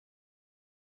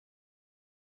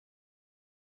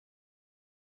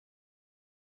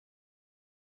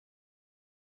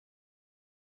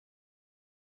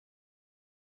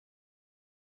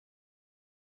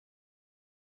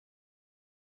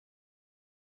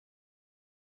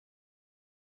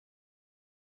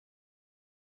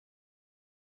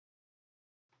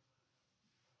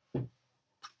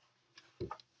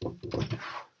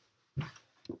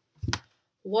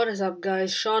What is up,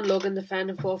 guys? Sean Logan, the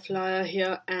Phantom 4 Flyer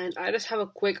here, and I just have a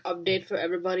quick update for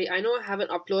everybody. I know I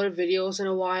haven't uploaded videos in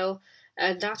a while,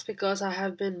 and that's because I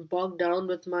have been bogged down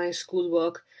with my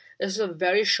schoolwork. This is a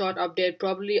very short update,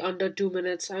 probably under 2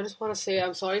 minutes. I just want to say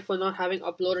I'm sorry for not having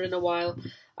uploaded in a while.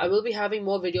 I will be having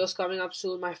more videos coming up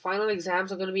soon. My final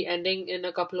exams are going to be ending in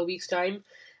a couple of weeks' time,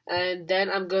 and then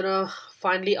I'm gonna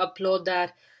finally upload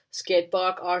that skate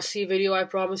park RC video I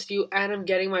promised you, and I'm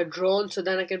getting my drone so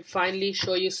then I can finally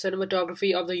show you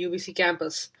cinematography of the UBC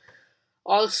campus.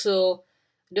 Also,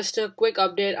 just a quick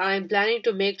update, I am planning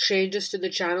to make changes to the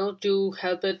channel to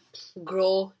help it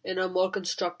grow in a more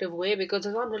constructive way because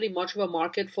there's not really much of a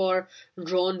market for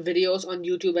drone videos on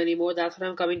YouTube anymore. That's what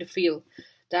I'm coming to feel.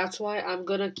 That's why I'm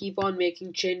gonna keep on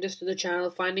making changes to the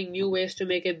channel, finding new ways to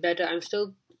make it better. I'm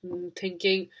still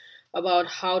thinking about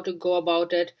how to go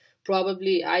about it.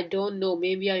 Probably, I don't know,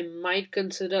 maybe I might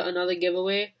consider another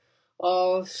giveaway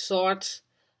of sorts.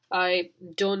 I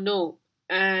don't know.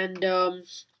 And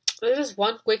there's just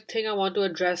one quick thing I want to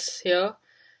address here.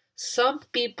 Some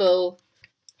people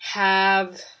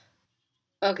have.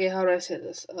 Okay, how do I say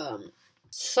this?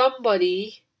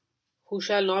 Somebody who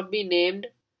shall not be named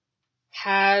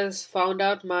has found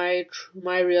out my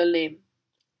real name,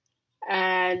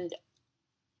 and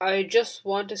I just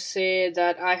want to say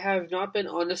that I have not been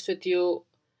honest with you.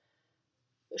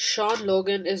 Sean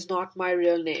Logan is not my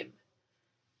real name.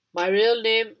 My real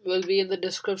name will be in the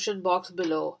description box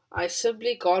below. I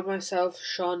simply call myself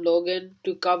Sean Logan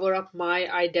to cover up my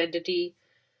identity,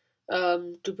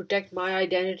 to protect my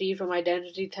identity from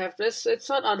identity theft. It's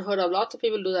not unheard of. Lots of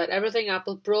people do that. Everything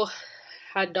Apple Pro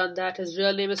had done that. His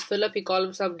real name is Philip. He called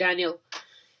himself Daniel.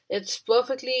 It's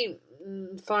perfectly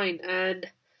fine.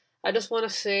 And I just want to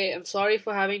say I'm sorry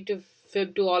for having to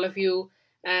fib to all of you.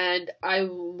 And I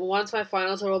once my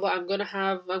finals are over, I'm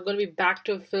gonna be back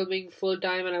to filming full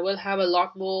time, and I will have a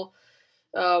lot more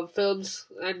films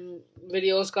and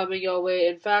videos coming your way.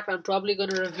 In fact, I'm probably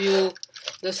gonna review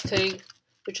this thing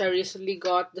which I recently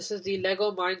got. This is the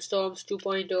Lego Mindstorms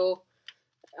 2.0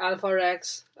 Alpha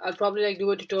Rex. I'll probably do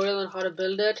a tutorial on how to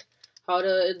build it, how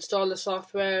to install the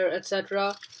software,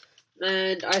 etc.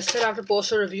 And I still have to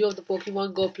post a review of the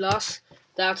Pokemon Go Plus.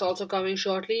 That's also coming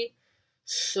shortly.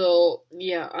 So,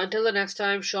 yeah, until the next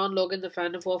time, Sean Logan, the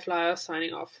Phantom 4 Flyer,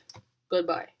 signing off.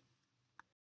 Goodbye.